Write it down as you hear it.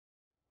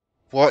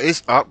What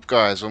is up,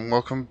 guys, and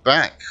welcome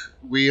back.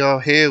 We are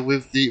here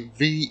with the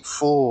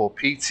V4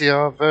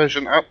 PTR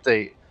version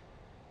update.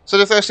 So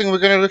the first thing we're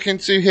going to look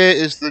into here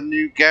is the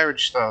new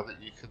garage style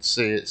that you can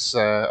see. It's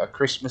a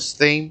Christmas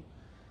theme,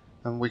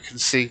 and we can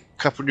see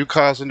a couple new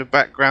cars in the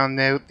background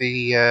there.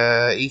 The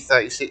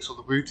E36 or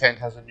the Wellington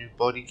has a new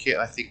body kit.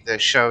 I think they're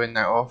showing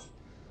that off.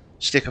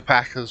 Sticker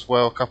pack as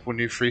well, a couple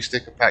new free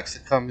sticker packs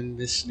that come in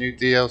this new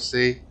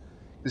DLC. You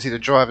can see the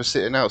driver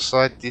sitting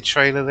outside the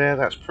trailer there.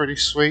 That's pretty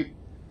sweet.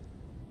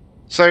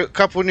 So, a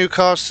couple new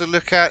cars to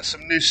look at,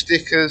 some new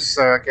stickers,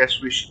 so I guess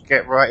we should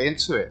get right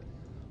into it.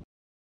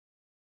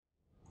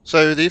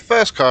 So, the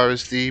first car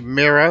is the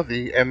Mira,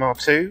 the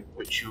MR2,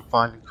 which you'll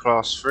find in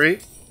Class 3.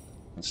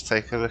 Let's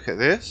take a look at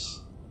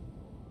this.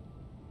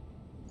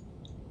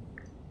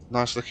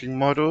 Nice looking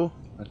model.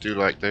 I do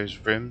like those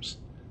rims.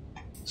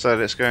 So,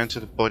 let's go into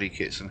the body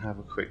kits and have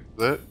a quick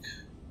look.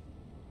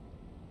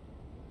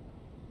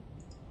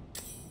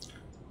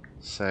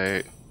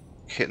 So,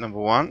 kit number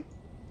 1.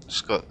 It's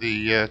got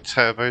the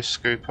turbo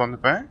scoop on the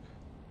back.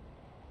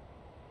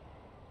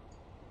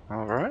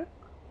 Alright.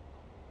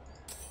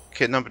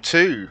 Kit number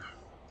 2.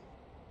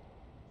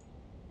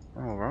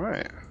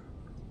 Alright.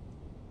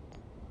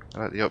 I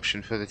like the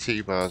option for the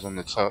T-bars on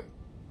the top.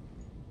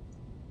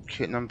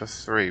 Kit number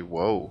 3.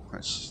 Whoa,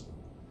 that's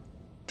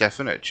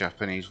definite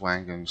Japanese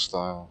wagon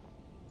style.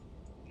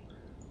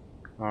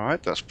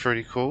 Alright, that's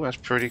pretty cool. That's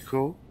pretty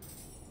cool.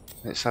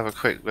 Let's have a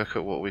quick look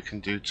at what we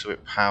can do to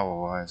it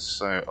power-wise.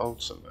 So,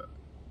 ultimate.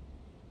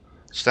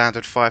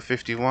 Standard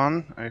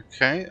 551.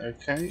 Okay,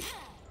 okay.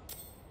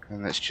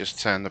 And let's just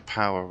turn the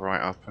power right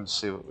up and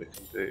see what we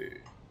can do.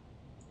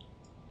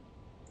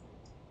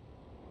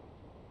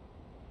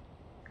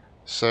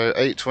 So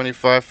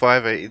 825,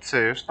 582.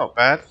 It's not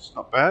bad. It's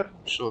not bad.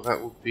 I'm sure that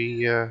will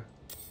be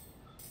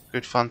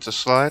good fun to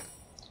slide.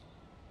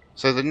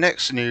 So the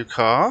next new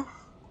car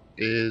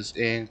is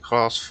in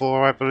Class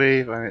 4, I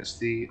believe, and it's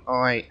the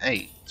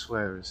i8.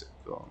 Where is it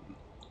gone?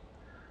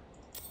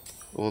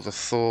 Or the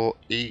THOR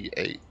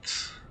E8.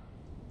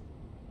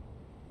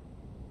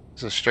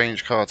 It's a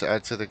strange car to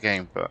add to the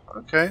game, but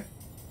okay.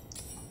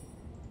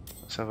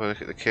 Let's have a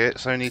look at the kit.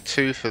 It's only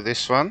 2 for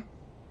this one.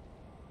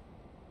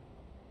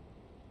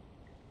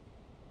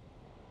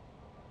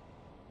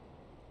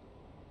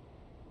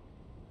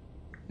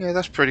 Yeah,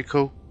 that's pretty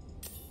cool.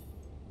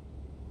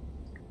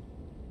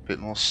 Bit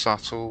more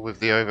subtle with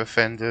the over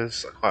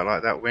fenders. I quite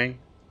like that wing.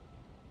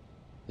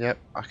 Yep,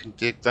 I can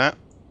dig that.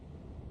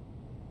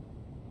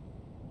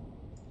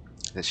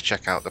 Let's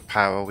check out the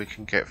power we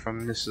can get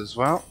from this as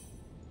well.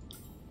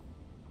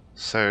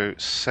 So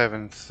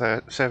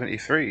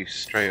 73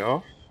 straight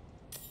off.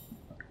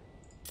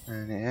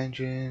 And the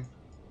engine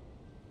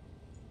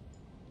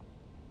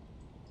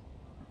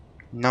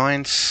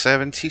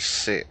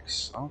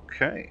 976.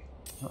 Okay,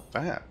 not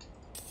bad.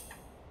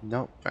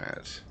 Not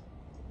bad.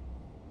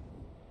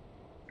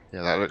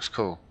 Yeah, that looks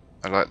cool.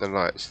 I like the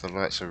lights. The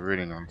lights are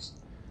really nice.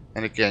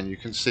 And again, you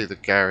can see the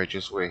garage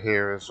as we're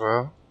here as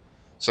well.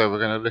 So we're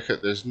going to look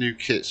at those new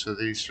kits for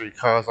these 3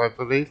 cars, I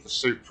believe. The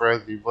Supra,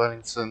 the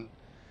Wellington,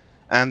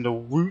 and the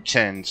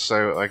Wellington.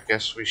 So I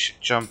guess we should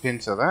jump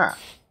into that.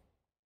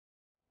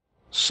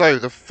 So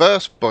the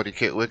first body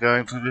kit we're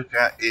going to look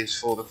at is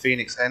for the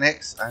Phoenix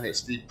NX, and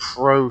it's the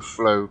Pro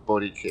Flow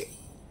body kit.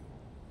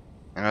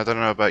 And I don't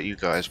know about you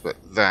guys, but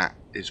that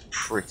is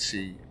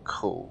pretty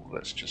cool.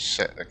 Let's just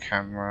set the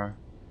camera,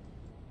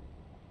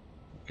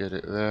 get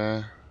it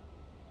there.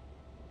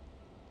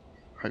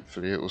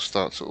 Hopefully it will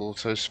start to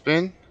auto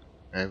spin.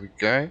 There we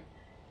go.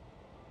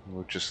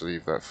 We'll just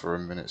leave that for a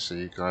minute so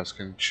you guys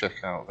can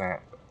check out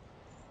that.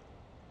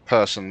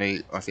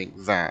 Personally, I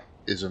think that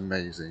is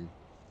amazing.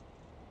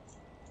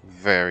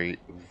 Very,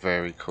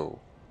 very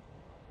cool.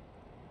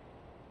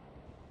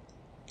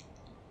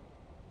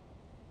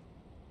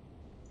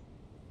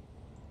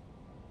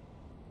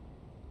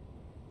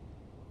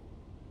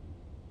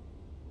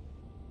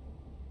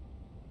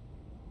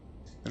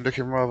 And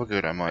looking rather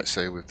good, I might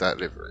say, with that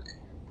livery.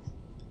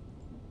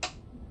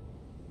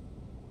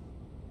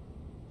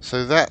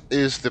 So that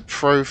is the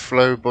Pro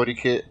Flow body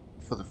kit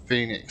for the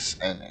Phoenix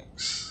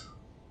NX.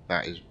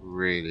 That is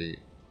really,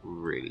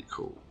 really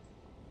cool.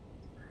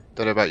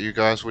 Don't know about you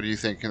guys, what do you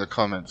think in the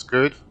comments?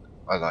 Good?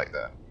 I like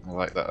that. I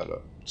like that a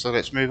lot. So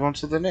let's move on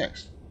to the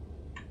next.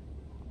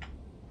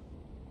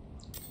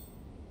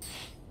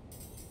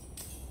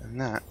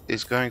 And that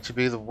is going to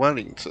be the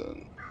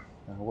Wellington.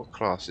 Now, what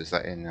class is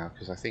that in now?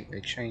 Because I think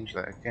they changed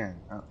that again.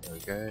 Oh, there we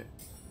go.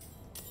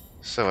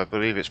 So I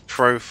believe it's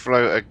Pro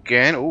Flow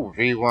again. Oh,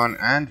 V1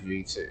 and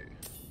V2.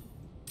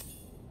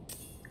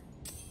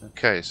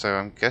 Okay, so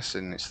I'm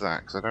guessing it's that,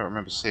 because I don't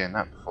remember seeing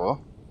that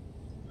before.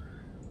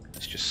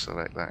 Let's just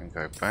select that and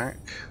go back.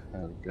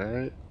 There we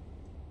go.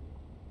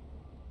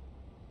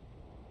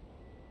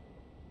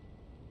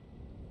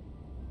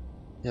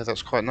 Yeah,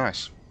 that's quite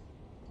nice.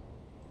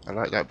 I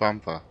like that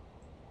bumper.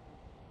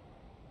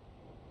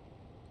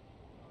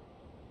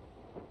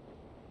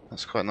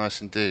 That's quite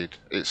nice indeed.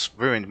 It's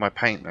ruined my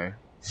paint though.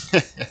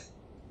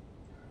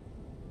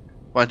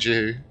 Mind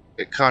you,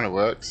 It kind of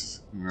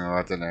works. No,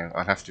 I don't know.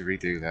 I'd have to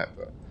redo that,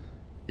 but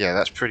yeah,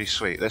 that's pretty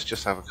sweet. Let's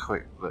just have a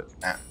quick look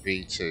at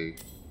V2.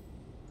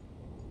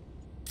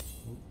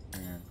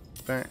 And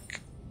back.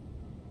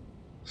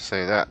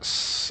 So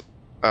that's...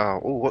 oh,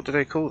 what do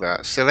they call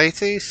that? Still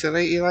 80? Still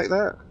 80 like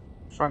that?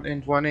 Front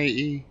end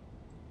 180.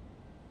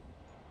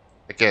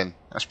 Again,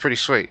 that's pretty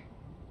sweet.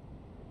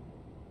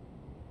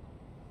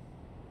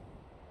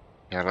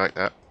 Yeah, I like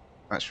that.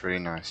 That's really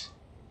nice.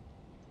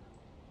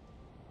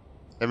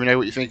 Let me know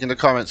what you think in the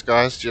comments,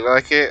 guys. Do you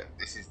like it?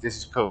 This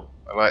is cool.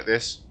 I like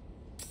this.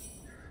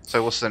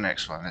 So what's the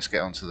next one? Let's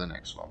get on to the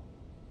next one.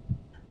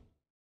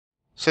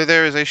 So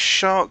there is a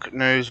shark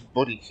nose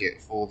body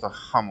kit for the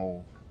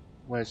Hummel.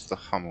 Where's the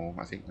Hummel?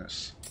 I think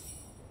that's...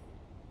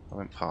 I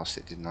went past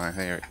it, didn't I?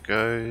 There it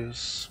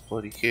goes.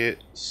 Body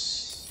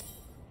kits.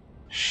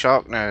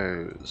 Shark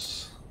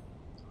nose.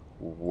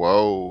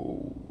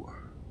 Whoa.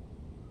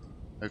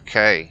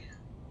 Okay.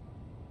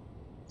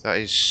 That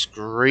is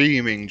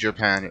screaming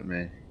Japan at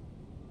me.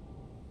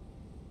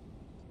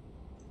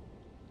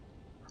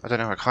 I don't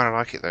know, I kind of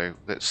like it though.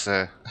 Let's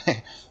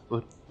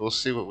we'll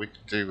see what we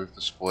can do with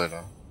the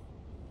spoiler.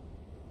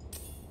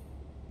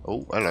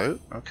 Oh, hello.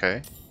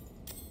 Okay.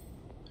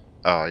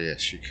 Oh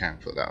yes, you can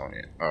put that on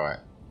it. All right.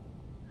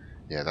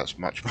 Yeah, that's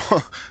much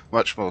more,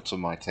 much more to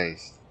my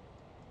taste.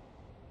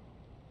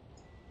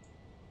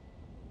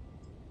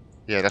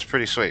 Yeah, that's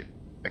pretty sweet.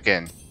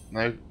 Again,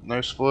 no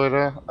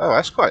spoiler. Oh,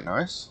 that's quite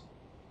nice.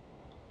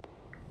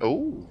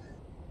 Oh.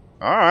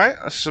 All right.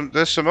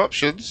 There's some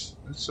options.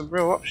 There's some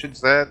real options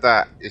there.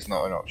 That is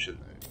not an option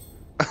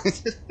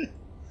though.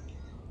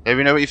 Let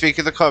me know what you think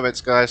in the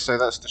comments, guys. So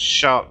that's the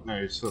shark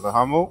nose for the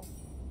Hummel.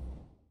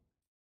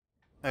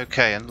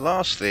 Okay, and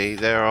lastly,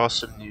 there are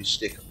some new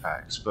sticker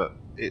packs, but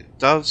it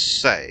does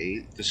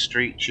say the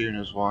Street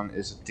Tuners one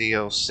is a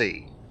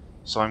DLC,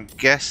 so I'm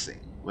guessing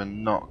we're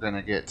not going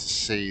to get to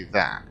see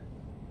that.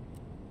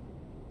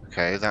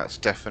 Okay, that's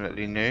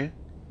definitely new.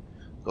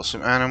 Got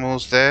some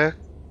animals there.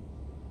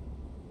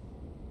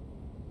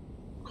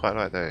 Quite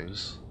like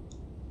those.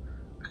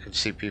 I can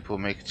see people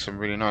making some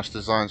really nice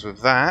designs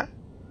with that.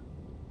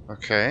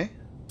 Okay.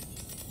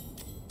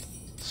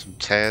 Some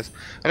tears.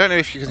 I don't know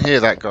if you can hear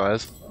that,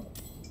 guys,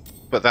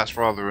 but that's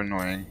rather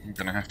annoying. I'm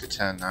going to have to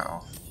turn that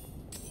off.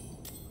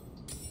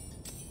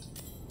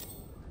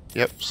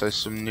 Yep, so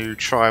some new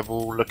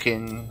tribal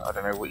looking, I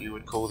don't know what you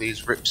would call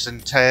these, rips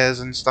and tears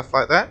and stuff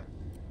like that.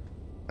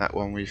 That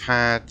one we've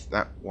had,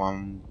 that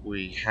one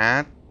we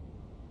had,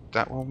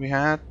 that one we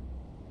had.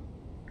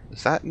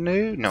 Is that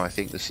new? No, I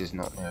think this is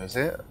not new, is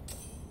it?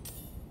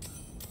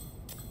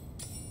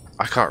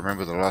 I can't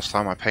remember the last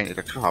time I painted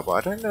a car, but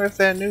I don't know if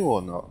they're new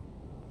or not.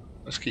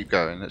 Let's keep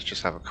going, let's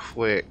just have a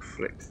quick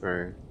flick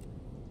through.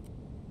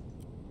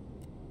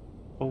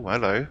 Oh,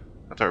 hello.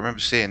 I don't remember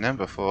seeing them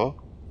before.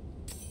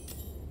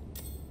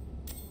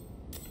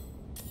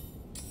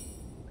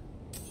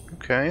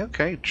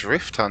 Okay,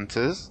 drift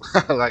hunters.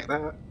 I like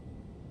that.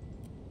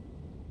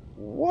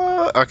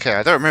 What? Okay,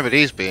 I don't remember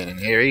these being in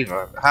here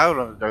either. How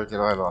long ago did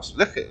I last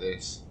look at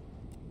this?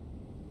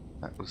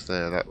 That was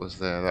there, that was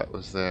there, that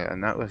was there,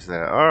 and that was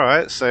there.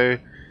 Alright, so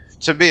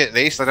to me at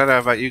least, I don't know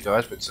about you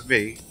guys, but to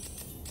me,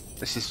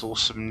 this is all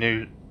some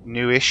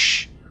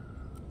newish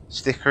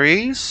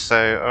stickeries.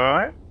 So,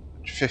 alright.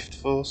 Fifth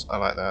Force, I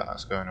like that.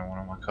 That's going on one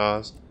of my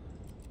cars.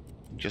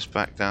 Just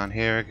back down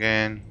here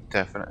again,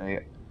 definitely.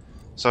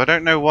 So I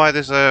don't know why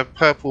there's a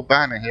purple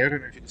banner here. I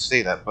don't know if you can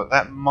see that, but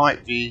that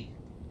might be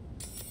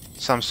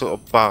some sort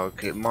of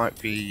bug. It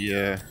might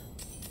be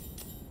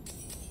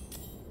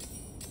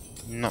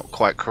not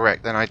quite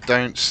correct. Then I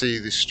don't see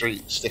the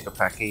street sticker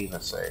pack either,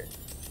 so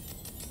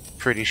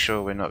pretty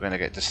sure we're not going to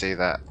get to see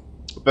that.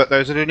 But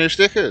those are the new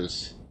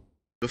stickers.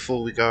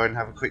 Before we go and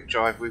have a quick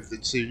drive with the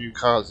two new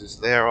cars,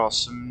 there are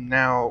some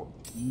now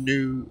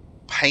new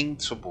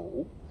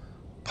paintable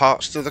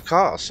parts to the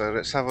car. So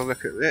let's have a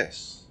look at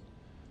this.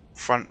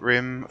 Front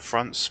rim,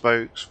 front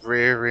spokes,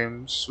 rear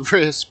rims,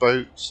 rear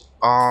spokes,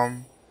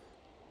 arm.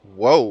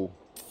 Whoa.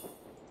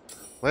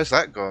 Where's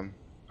that gone?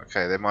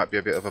 Okay, there might be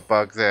a bit of a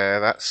bug there.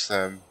 That's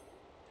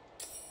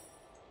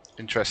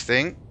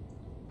interesting.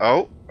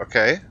 Oh,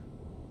 okay.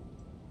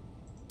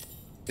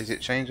 Is it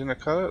changing the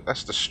colour?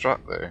 That's the strut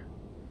though.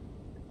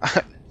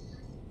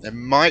 There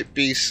might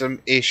be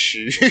some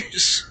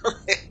issues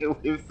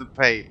with the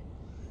paint.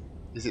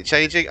 Is it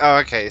changing? Oh,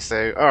 okay,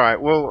 so,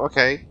 alright, well,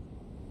 okay.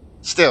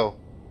 Still,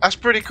 that's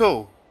pretty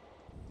cool.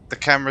 The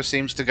camera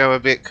seems to go a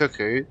bit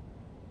cuckoo.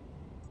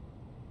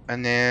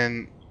 And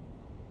then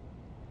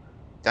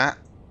that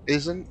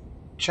isn't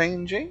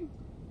changing?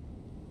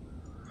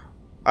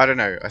 I don't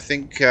know. I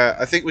think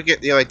we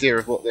get the idea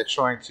of what they're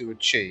trying to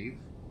achieve.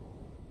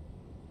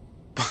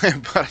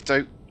 But I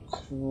don't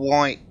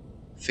quite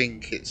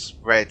think it's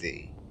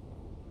ready.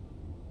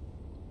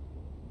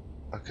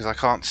 Because I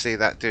can't see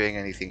that doing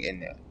anything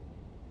in it.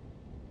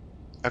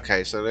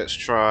 Okay, so let's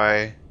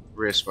try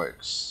rear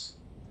spokes.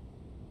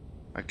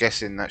 I'm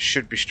guessing that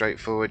should be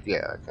straightforward.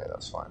 Yeah, okay,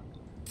 that's fine.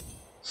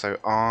 So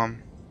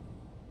arm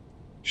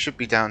should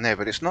be down there,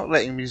 but it's not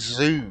letting me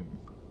zoom.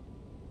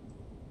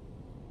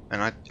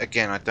 And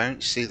again, I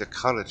don't see the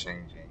colour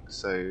changing.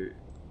 So,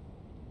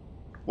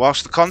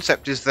 whilst the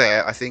concept is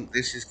there, I think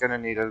this is going to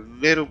need a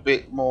little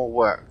bit more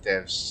work,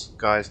 devs.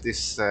 Guys,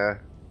 this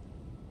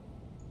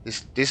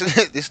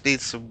this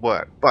needs some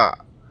work. But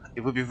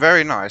it would be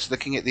very nice,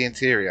 looking at the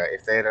interior,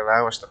 if they'd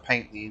allow us to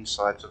paint the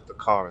insides of the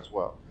car as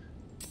well.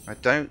 I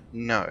don't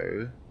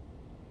know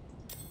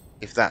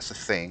if that's a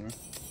thing.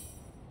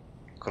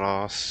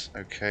 Glass,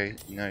 okay,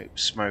 no,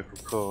 smoke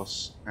of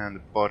course, and the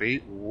body.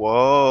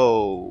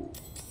 Whoa!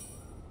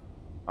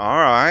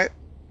 Alright,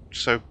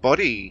 so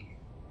body.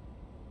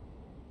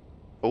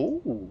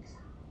 Ooh!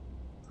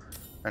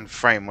 And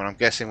frame, well I'm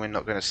guessing we're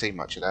not going to see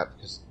much of that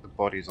because the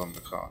body's on the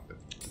car, the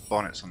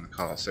bonnet's on the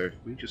car. So if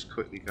we just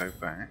quickly go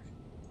back.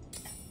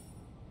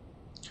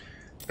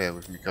 Bear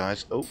with me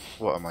guys. Oh,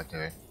 what am I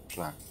doing?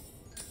 Plan.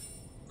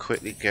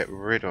 Quickly get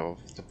rid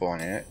of the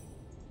bonnet.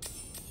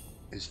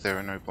 Is there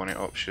a no bonnet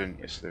option?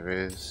 Yes there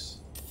is.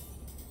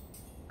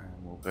 And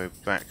we'll go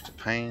back to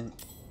paint.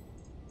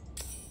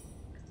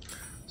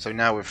 So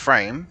now with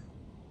frame.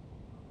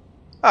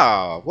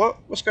 Ah,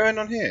 what's going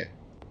on here?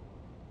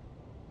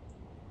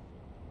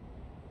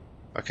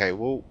 Okay,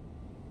 well,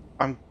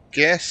 I'm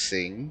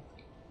guessing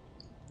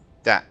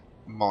that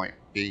might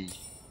be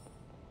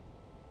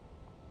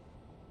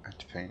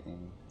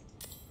painting.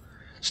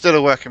 Still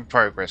a work in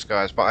progress,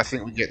 guys, but I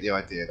think we get the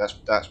idea.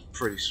 That's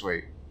pretty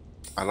sweet.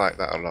 I like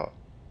that a lot.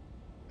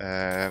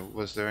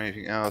 Was there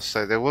anything else?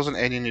 So there wasn't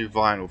any new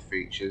vinyl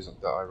features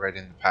that I read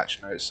in the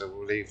patch notes, so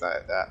we'll leave that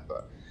at that.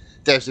 But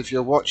devs, if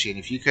you're watching,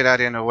 if you could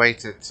add in a way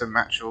to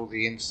match all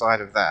the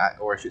inside of that,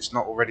 or if it's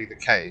not already the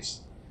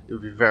case, it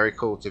would be very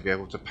cool to be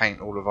able to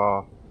paint all of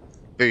our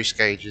boost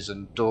gauges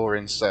and door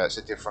inserts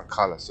a different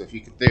colour. So if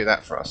you could do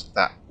that for us,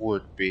 that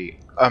would be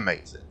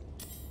amazing.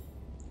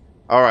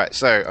 Alright,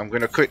 so I'm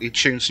going to quickly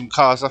tune some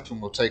cars up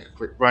and we'll take a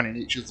quick run in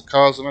each of the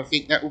cars, and I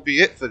think that will be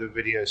it for the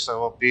video,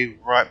 so I'll be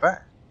right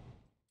back.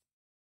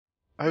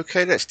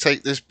 Okay, let's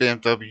take this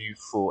BMW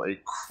for a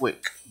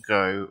quick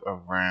go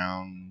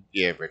around,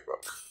 Red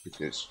Rock,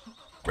 because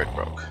Red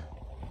Rock.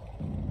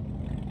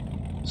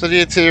 So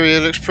the interior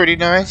looks pretty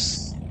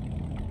nice.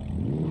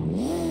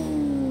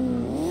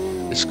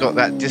 It's got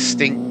that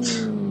distinct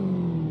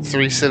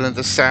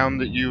 3-cylinder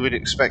sound that you would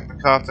expect the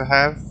car to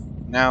have.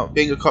 Now,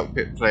 being a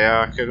cockpit player,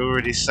 I could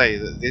already say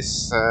that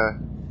this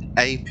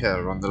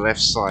A-pillar on the left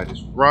side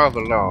is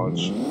rather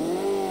large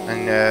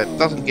and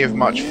doesn't give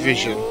much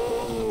vision.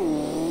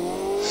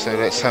 So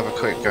let's have a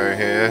quick go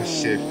here,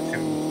 see if we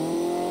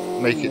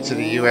can make it to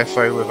the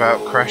UFO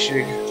without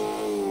crashing.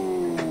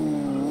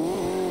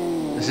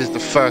 This is the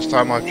first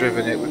time I've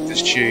driven it with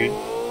this tune,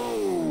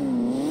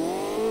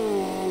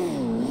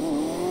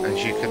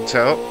 as you can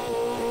tell.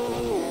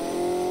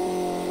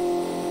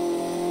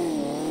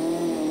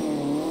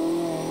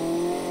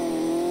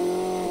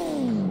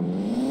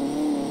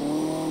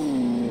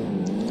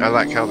 I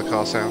like how the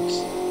car sounds.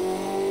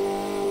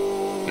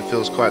 It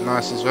feels quite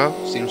nice as well,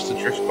 seems to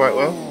drift quite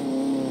well.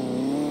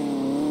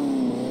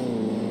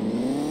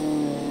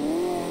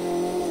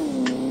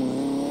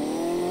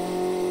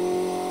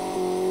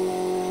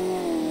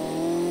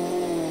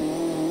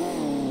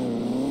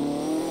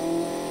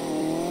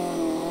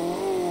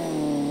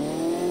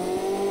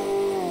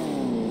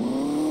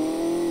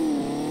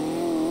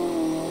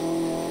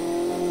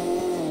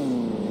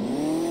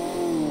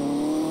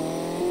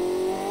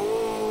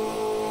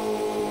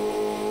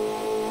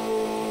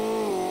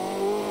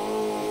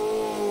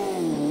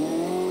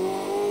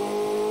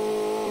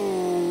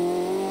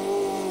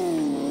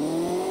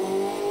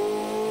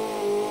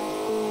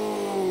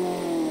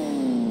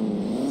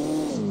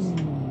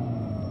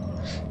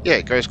 Yeah,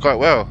 it goes quite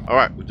well.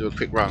 Alright, we'll do a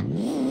quick run.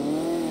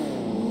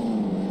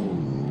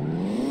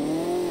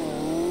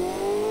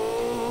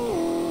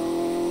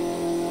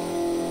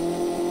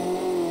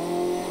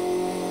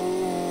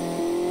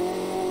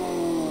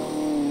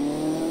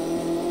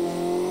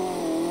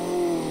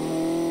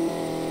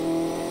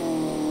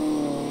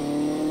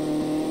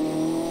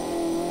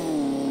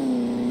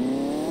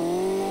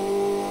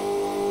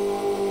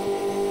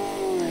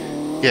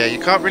 Yeah, you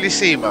can't really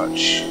see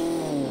much.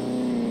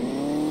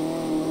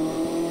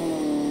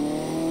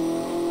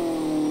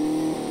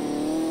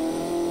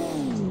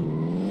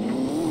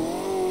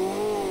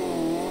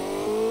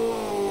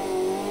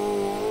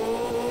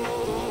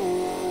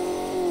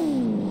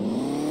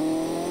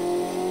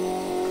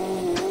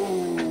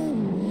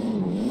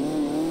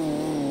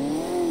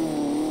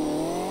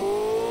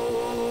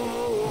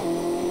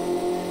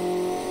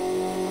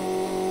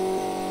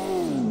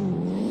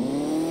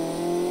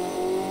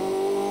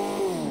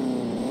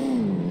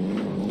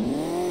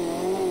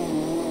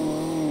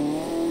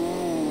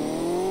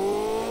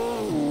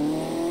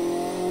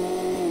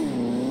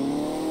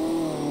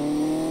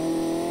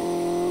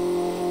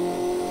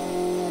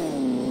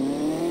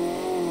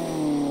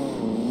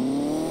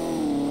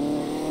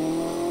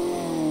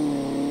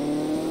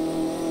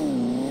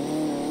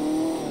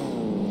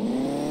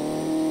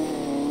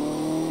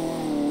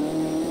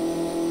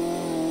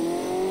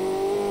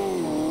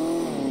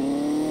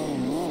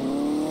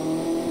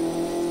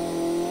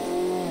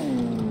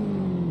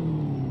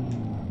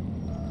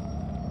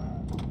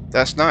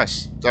 That's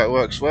nice. That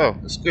works well.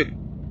 That's good.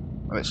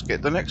 Let's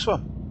get the next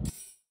one.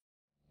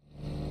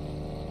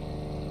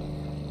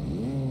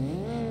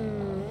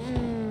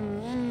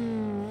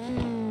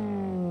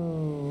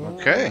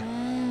 Okay.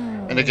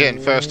 And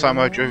again, first time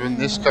I've driven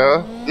this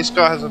car. This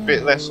car has a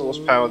bit less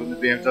horsepower than the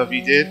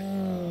BMW did.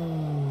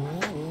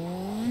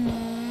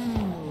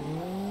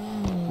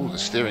 Ooh, the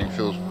steering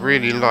feels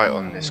really light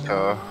on this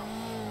car.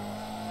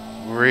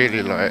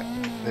 Really light.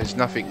 There's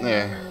nothing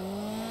there.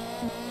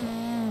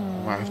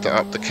 Might have to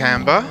up the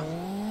camber.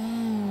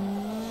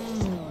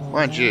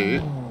 Mind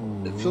you,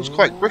 it feels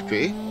quite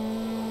grippy.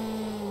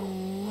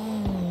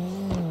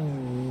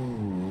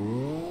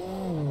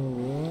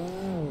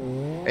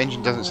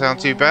 Engine doesn't sound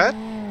too bad.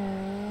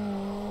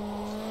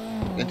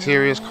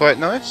 Interior's quite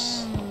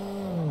nice.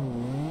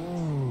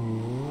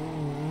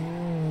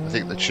 I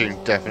think the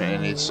tune definitely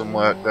needs some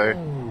work though.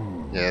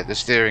 Yeah, the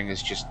steering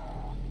is just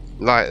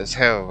light as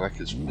hell, like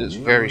it's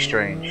very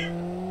strange.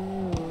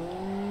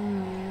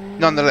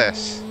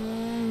 Nonetheless,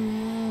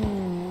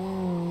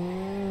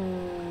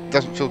 it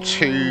doesn't feel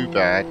too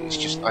bad. It's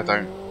just I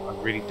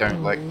really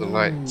don't like the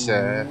light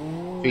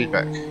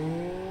feedback.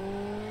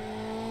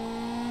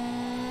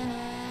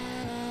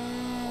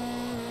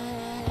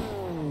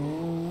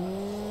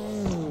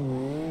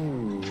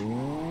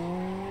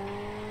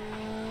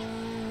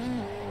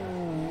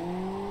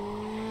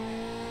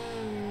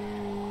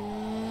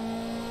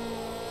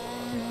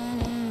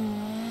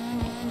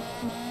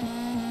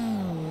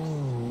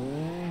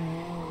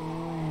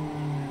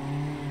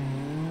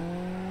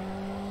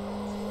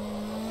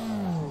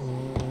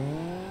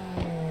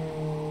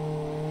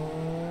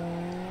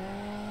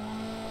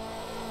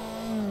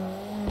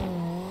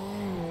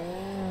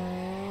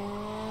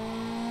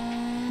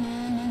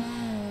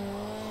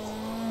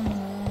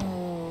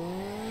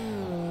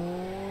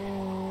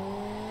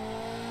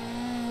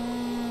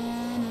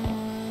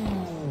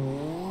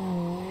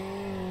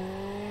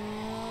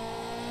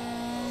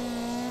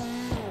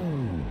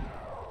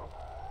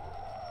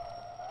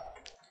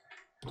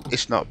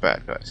 It's not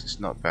bad, guys.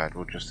 It's not bad.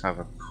 We'll just have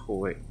a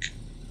quick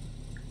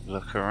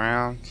look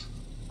around.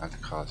 And the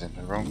car's in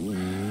the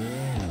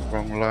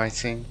wrong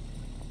lighting.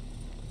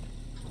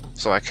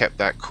 So I kept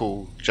that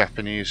cool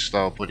Japanese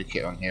style body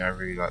kit on here. I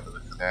really like the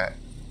look of that.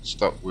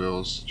 Stock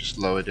wheels. Just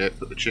lowered it.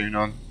 Put the tune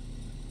on.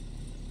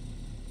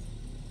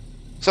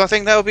 So I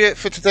think that'll be it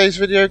for today's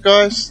video,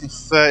 guys.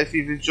 If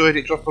you've enjoyed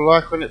it, drop a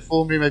like on it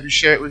for me. Maybe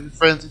share it with your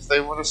friends if they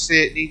want to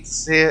see it, need to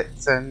see it.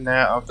 And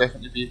I'll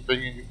definitely be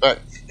bringing you back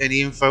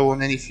any info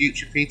on any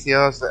future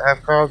PTRs that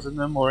have cars in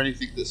them or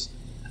anything that's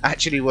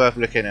actually worth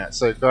looking at.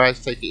 So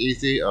guys, take it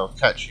easy. I'll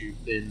catch you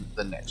in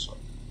the next one.